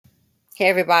Hey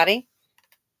everybody.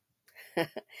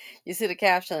 You see the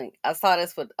caption? I saw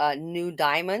this with new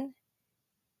diamond.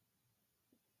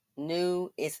 New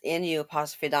is NU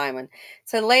apostrophe diamond.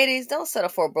 So ladies, don't settle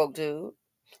for a broke dude.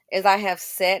 As I have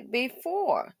said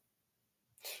before,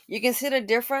 you can see the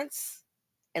difference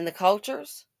in the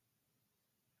cultures.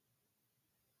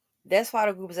 That's why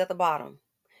the group is at the bottom.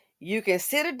 You can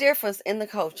see the difference in the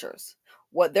cultures.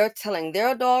 What they're telling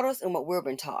their daughters and what we've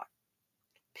been taught.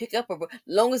 Pick up a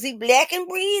long as he black and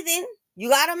breathing, you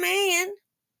got a man.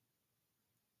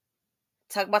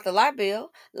 Talk about the light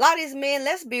bill. A lot of these men,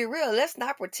 let's be real. Let's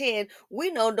not pretend. We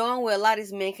know darn well a lot of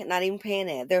these men cannot even pay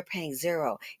that. They're paying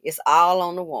zero. It's all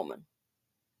on the woman.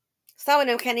 Some of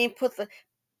them can't even put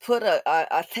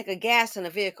a tank of gas in a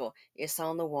vehicle. It's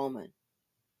on the woman.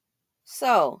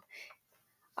 So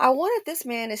I wonder if this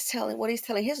man is telling what he's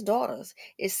telling his daughters.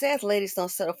 It says ladies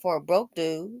don't settle for a broke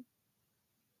dude.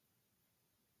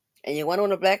 And you wonder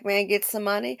when a black man gets some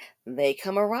money, they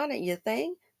come around it, you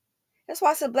think? That's why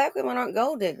I said black women aren't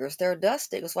gold diggers. They're dust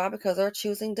diggers. Why? Because they're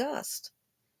choosing dust.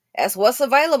 That's what's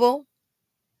available.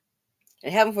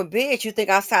 And heaven forbid you think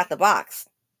outside the box.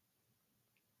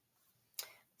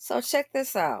 So check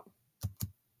this out.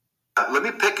 Let me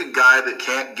pick a guy that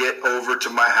can't get over to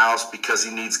my house because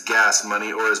he needs gas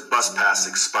money or his bus pass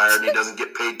expired and he doesn't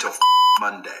get paid till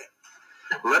Monday.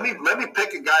 Let me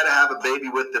pick a guy to have a baby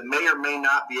with that may or may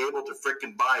not be able to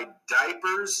freaking buy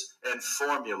diapers and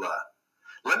formula.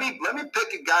 Let me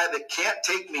pick a guy that can't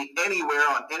take me anywhere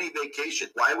on any vacation.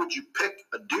 Why would you pick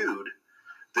a dude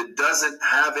that doesn't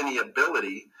have any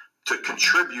ability to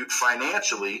contribute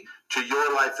financially to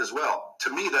your life as well?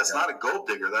 To me, that's not a gold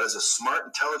digger. That is a smart,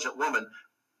 intelligent woman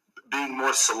being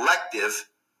more selective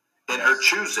in her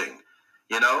choosing.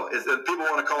 You know, people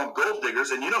want to call them gold diggers,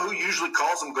 and you know who usually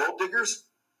calls them gold diggers?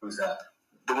 Who's that?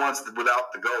 The ones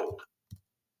without the gold.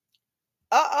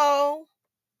 Uh-oh.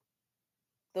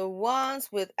 The ones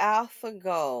without the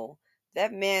gold.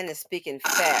 That man is speaking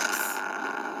facts.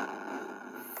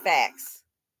 Facts.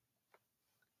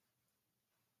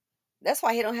 That's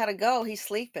why he don't have to go. He's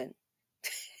sleeping.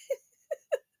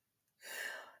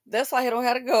 That's why he don't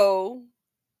have to go.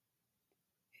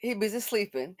 He busy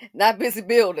sleeping, not busy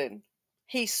building.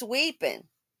 He's sweeping.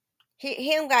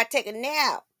 He don't got to take a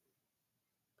nap.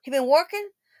 He been working?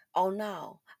 Oh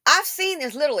no. I've seen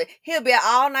this literally. He'll be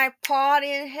all night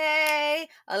partying, hey,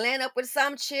 I land up with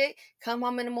some chick, come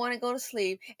home in the morning, go to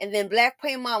sleep, and then Black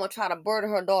Queen Mama try to burden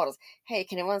her daughters. Hey,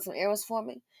 can you run some errands for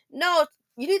me? No,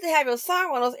 you need to have your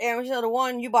son run those errands. You're the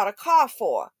one you bought a car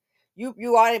for.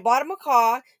 You already bought him a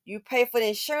car. You pay for the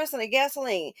insurance and the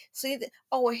gasoline. So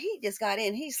oh, well, he just got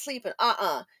in. He's sleeping.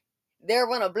 They'll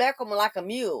run a black woman like a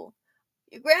mule.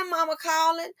 Your grandmama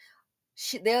calling.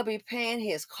 They'll be paying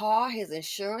his car, his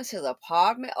insurance, his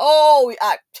apartment. Oh,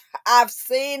 I've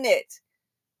seen it.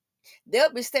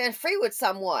 They'll be staying free with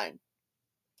someone.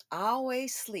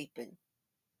 Always sleeping.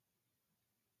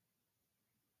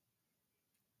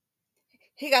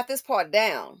 He got this part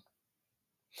down.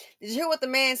 Did you hear what the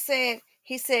man said?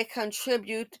 He said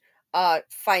contribute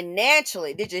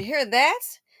financially. Did you hear that?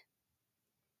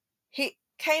 He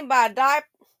came by a diaper.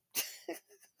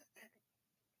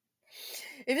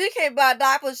 If you can't buy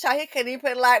diapers, child, he can't even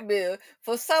pay the light bill.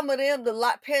 For some of them,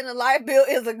 paying the light bill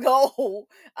is a goal.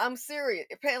 I'm serious.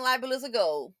 Paying the light bill is a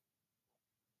goal.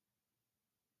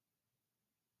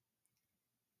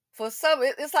 For some,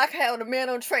 it's like having a man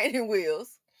on training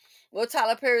wheels. What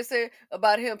Tyler Perry said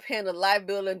about him paying the light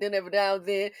bill and then every now and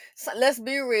then. So let's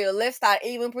be real. Let's not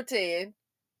even pretend.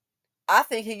 I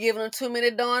think he giving them too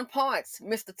many darn points,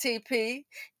 Mr. TP.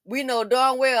 We know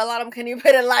darn well a lot of them can't even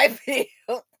pay the light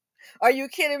bill. Are you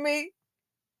kidding me?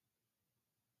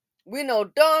 We know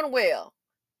darn well.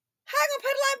 How you gonna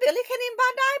pay the light bill? He can't even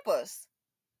buy diapers.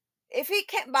 If he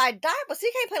can't buy diapers,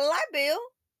 he can't pay the light bill.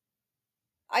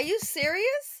 Are you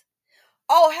serious?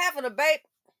 Oh, having a baby.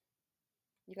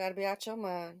 You gotta be out your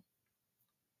mind.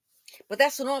 But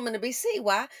that's the norm in the BC.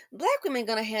 Why? Black women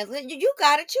gonna handle it. You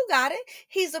got it. You got it.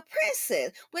 He's a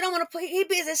princess. We don't want to put. He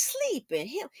busy sleeping.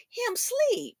 Him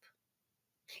sleep.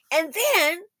 And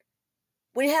then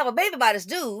when you have a baby by this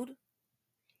dude,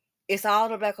 it's all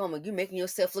the black woman. You making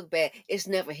yourself look bad. It's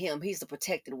never him. He's the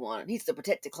protected one. He's the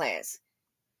protected class.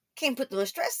 Can't put the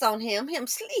stress on him. Him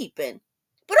sleeping.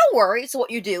 But don't worry. So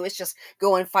what you do is just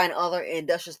go and find other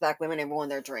industrious black women and ruin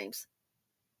their dreams.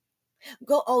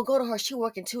 Go to her. She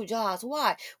working 2 jobs.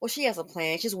 Why? Well, she has a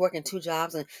plan. She's working 2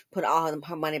 jobs and put all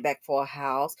her money back for a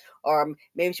house. Or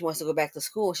maybe she wants to go back to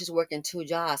school. She's working 2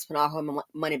 jobs, put all her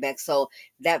money back so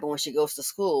that when she goes to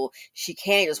school, she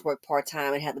can just work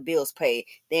part-time and have the bills paid.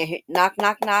 Then knock,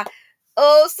 knock, knock.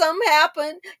 Oh, something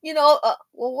happened. Well,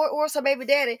 where's her baby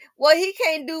daddy? Well, he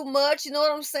can't do much. You know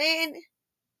what I'm saying?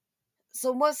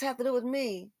 So what's have to do with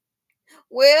me?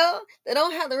 Well, they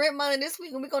don't have the rent money this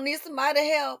week, and we're gonna need somebody to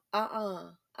help.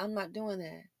 I'm not doing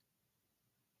that.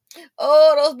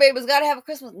 Oh, those babies gotta have a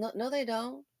Christmas. No, no, they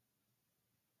don't.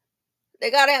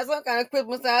 They gotta have some kind of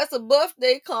Christmas time. It's a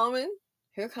birthday coming.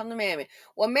 Here come the mammy.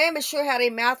 Well, mammy sure had a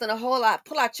mouth and a whole lot.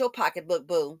 Pull out your pocketbook,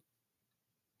 boo.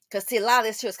 Cause see, a lot of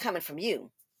this here is coming from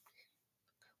you.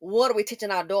 What are we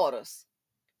teaching our daughters?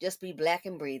 Just be black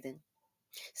and breathing.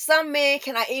 Some men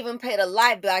cannot even pay the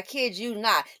light bill. I kid you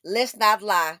not. Let's not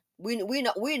lie. We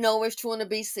know it's true in the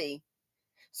BC.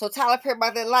 So Tyler Perry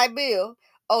about that light bill.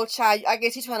 Oh, child, I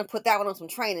guess he's trying to put that one on some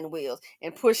training wheels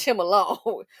and push him along.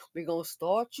 We're going to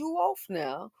start you off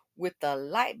now with the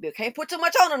light bill. Can't put too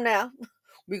much on him now.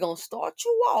 We're going to start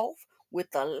you off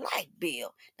with the light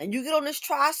bill. And you get on this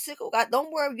tricycle.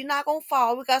 Don't worry, you're not going to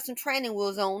fall. We got some training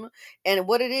wheels on. And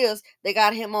what it is, they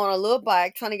got him on a little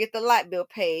bike trying to get the light bill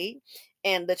paid.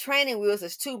 And the training wheels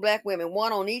is two black women,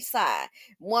 one on each side.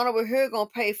 One over here gonna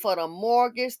pay for the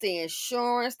mortgage, the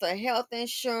insurance, the health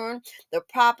insurance, the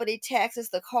property taxes,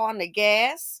 the car and the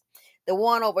gas. The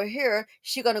one over here,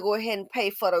 she gonna go ahead and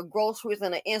pay for the groceries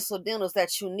and the incidentals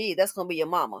that you need. That's gonna be your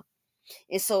mama.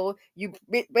 And so you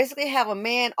basically have a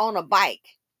man on a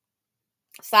bike,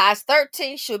 size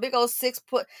 13, shoot, big old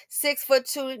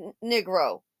 6'2"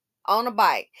 Negro on a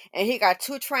bike, and he got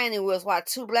two training wheels while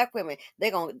two black women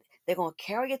they're gonna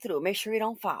carry it through, make sure he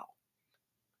don't fall.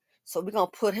 So we're gonna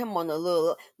put him on the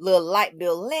little light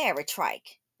bill Larry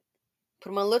trike.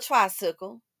 Put him on a little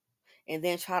tricycle and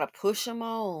then try to push him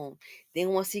on. Then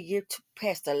once he get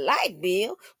past the light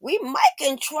bill, we might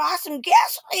can try some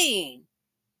gasoline.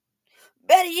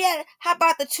 Better yet, how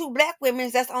about the two black women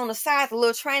that's on the side, the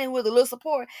little training with a little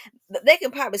support? They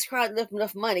can probably scrounge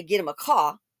enough money to get him a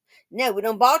car. Now we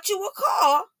done bought you a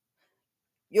car.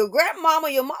 Your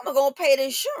mama gonna pay the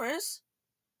insurance.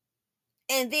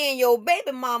 And then your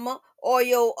baby mama or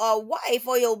your wife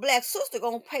or your black sister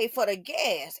gonna pay for the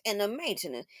gas and the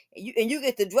maintenance, and you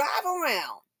get to drive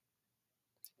around.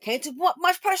 Can't too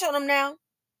much pressure on them now.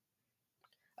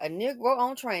 A Negro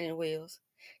on training wheels.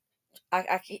 How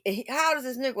old is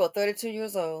this Negro? 32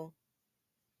 years old.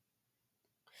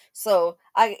 So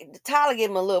Tyler gave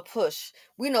him a little push.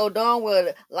 We know darn well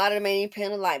a lot of them ain't even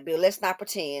paying the light bill. Let's not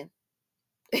pretend.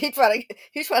 He's trying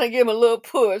to give him a little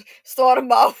push, start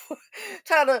him off.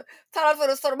 Tyler trying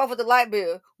to start him off with the light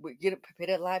bill. We get him pay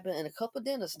that light bill in a couple of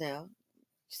dinners now.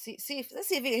 Let's see if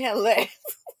he can handle that.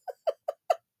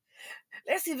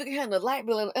 Let's see if he can handle the light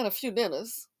bill in a few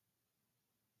dinners.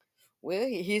 Well,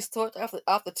 he's torched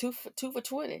after two for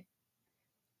 20.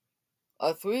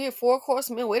 A 3 or 4 course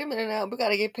meal. Wait a minute now. We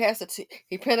gotta get past the two.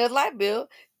 He paid that light bill.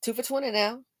 2 for 20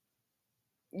 now.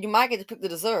 You might get to pick the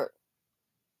dessert.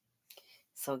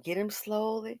 So get him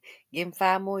slowly. Give him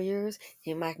 5 more years.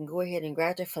 He might can go ahead and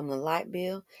graduate from the light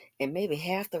bill and maybe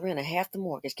half the rent or half the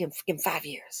mortgage. Give him 5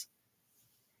 years.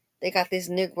 They got this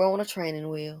Negro on a training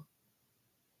wheel.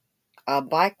 A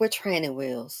bike with training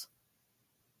wheels.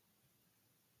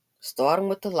 Starting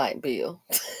with the light bill.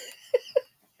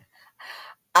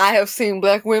 I have seen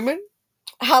black women.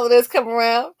 Holidays come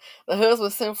around. The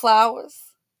husband send flowers.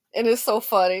 And it's so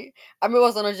funny. I remember I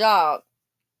was on a job.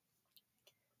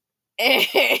 And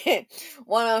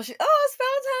one of them, it's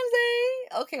Valentine's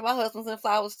Day. Okay, my husband sent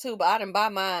flowers too, but I didn't buy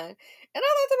mine. And I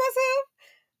thought to myself,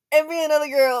 and me and another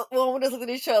girl, well, we just looked at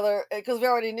each other because we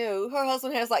already knew her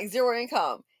husband has like zero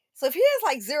income. So if he has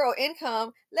like zero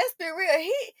income, let's be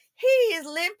real, he is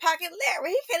Lint Pocket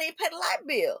Larry. He can't even pay the light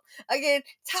bill. Again,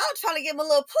 Tyler's trying to give him a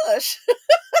little push.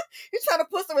 He's trying to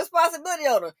put some responsibility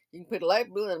on him. You can pay the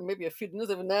light bill and maybe a few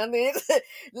news every now and then.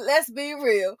 Let's be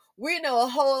real. We know a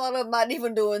whole lot of them not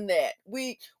even doing that.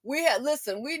 We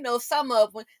know some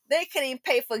of them, they can't even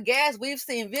pay for gas. We've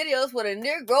seen videos where the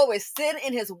Negro is sitting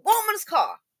in his woman's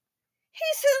car.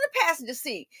 He's sitting in the passenger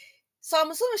seat. So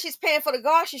I'm assuming she's paying for the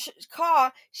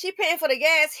car. She paying for the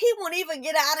gas. He won't even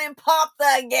get out and pump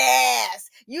the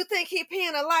gas. You think he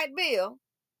paying a light bill?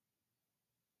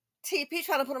 TP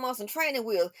trying to put him on some training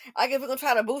wheels. I guess we're going to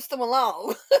try to boost him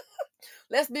along.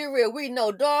 Let's be real. We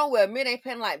know darn well men ain't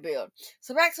paying light bill.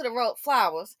 So back to the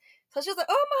flowers. So she was like,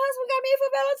 oh, my husband got me for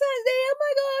Valentine's Day. Oh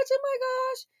my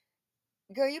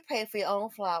gosh. Girl, you paid for your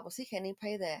own flowers. He can't even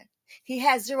pay that. He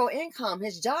has zero income.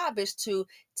 His job is to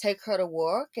take her to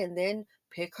work and then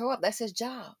pick her up. That's his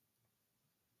job.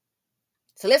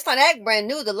 So let's not act brand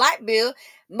new. The light bill,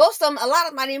 a lot of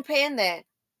them not even paying that.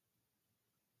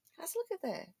 Let's look at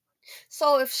that.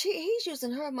 So if he's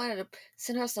using her money to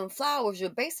send her some flowers, you're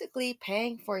basically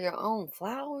paying for your own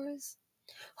flowers.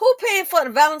 Who paying for the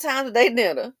Valentine's Day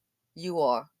dinner? You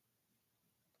are.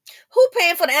 Who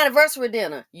paying for the anniversary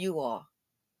dinner? You are.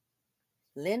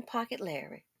 Lint Pocket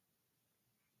Larry.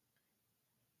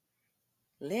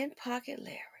 Lint Pocket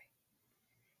Larry.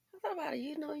 I thought about it.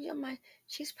 You know,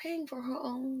 she's paying for her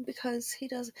own because he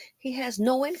has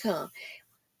no income.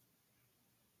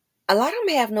 A lot of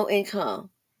them have no income.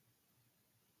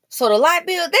 So the light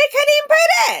bill, they can't even pay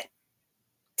that.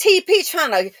 TP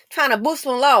trying to boost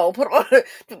them along.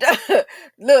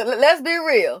 Look, let's be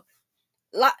real.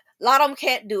 Lot of them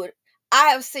can't do it.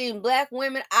 I have seen black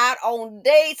women out on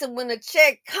dates, and when the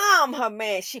check come, her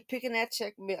man, she picking that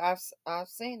check. I've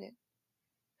seen it.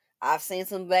 I've seen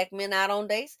some black men out on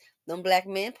dates. Them black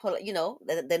men pull, they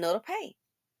know to pay.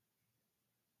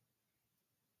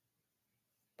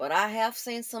 But I have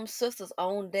seen some sisters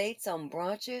on dates, on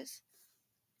brunches.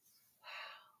 Wow.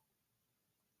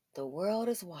 The world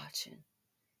is watching.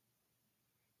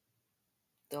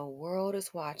 The world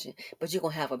is watching. But you're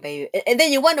going to have a baby. And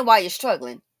then you wonder why you're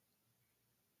struggling.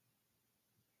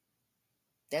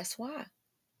 That's why.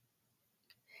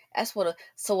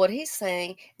 So what he's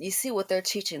saying, you see what they're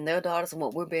teaching their daughters and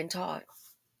what we're being taught.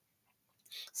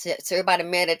 So everybody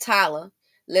mad at Tyler.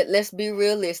 Let's be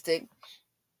realistic.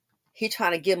 He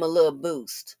trying to give him a little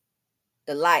boost.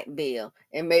 The light bill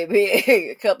and maybe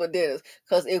a couple of dinners.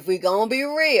 Because if we're going to be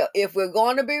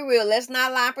real, let's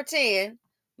not lie and pretend.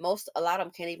 A lot of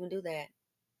them can't even do that.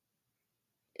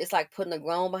 It's like putting a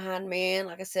grown behind man,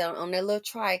 like I said, on that little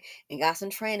trike and got some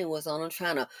training was on them,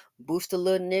 trying to boost a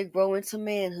little Negro into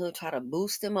manhood, try to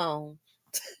boost him on.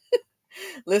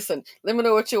 Listen, let me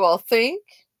know what you all think.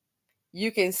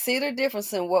 You can see the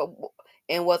difference in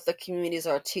what the communities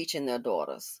are teaching their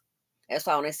daughters. That's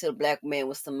why when they see a black man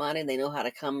with some money, they know how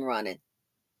to come running.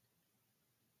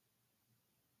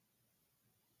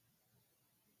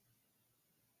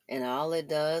 And all it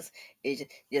does is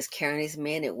just carrying these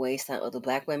men, it wastes time of the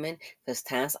black women. Because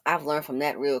times I've learned from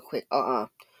that real quick.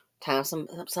 Times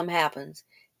some happens.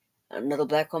 Another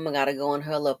black woman got to go in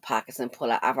her little pockets and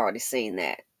pull out. I've already seen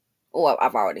that. Oh,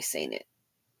 I've already seen it.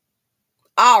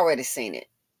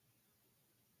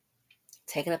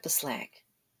 Taking up the slack.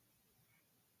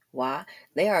 Why?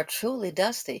 They are truly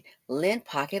dusty. Lint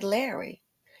Pocket Larry.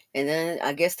 And then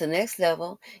I guess the next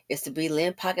level is to be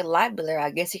Lint Pocket Light Bill Larry.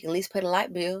 I guess he can at least pay the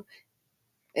light bill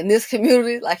in this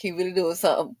community like he really doing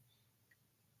something.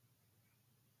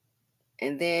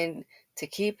 And then to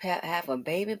keep have a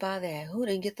baby by that, who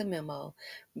didn't get the memo?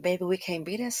 Baby, we can't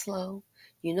be that slow.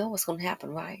 You know what's going to happen,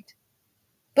 right?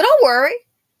 But don't worry.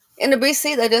 In the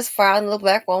BC, they just fired a little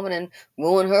black woman and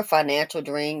ruined her financial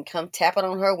dream. Come tapping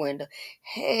on her window.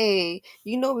 Hey,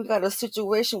 we got a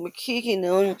situation with Kiki and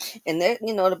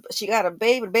that, she got a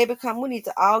baby. The baby come. We need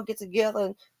to all get together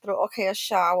and throw, a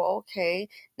shower. Okay,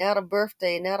 now the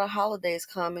birthday, now the holiday's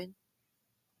coming.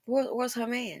 Where's her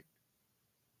man?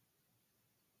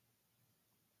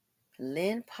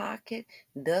 Lint Pocket,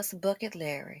 Dust Bucket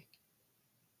Larry.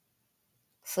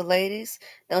 So ladies,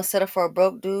 don't settle for a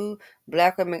broke dude.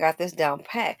 Black women got this down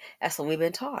pat. That's what we've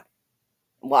been taught.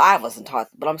 Well, I wasn't taught,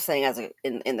 but I'm saying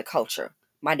in the culture.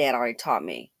 My dad already taught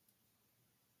me.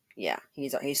 Yeah,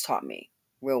 he's taught me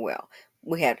real well.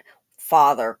 We had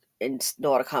father and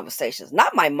daughter conversations.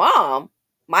 Not my mom,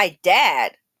 my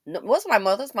dad. No, wasn't my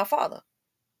mother's, my father.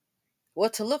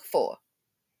 What to look for.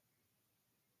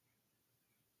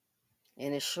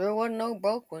 And it sure wasn't no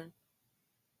broke one.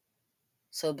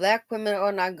 So black women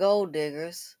are not gold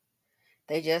diggers.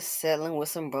 They just settling with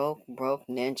some broke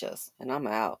ninjas. And I'm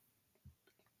out.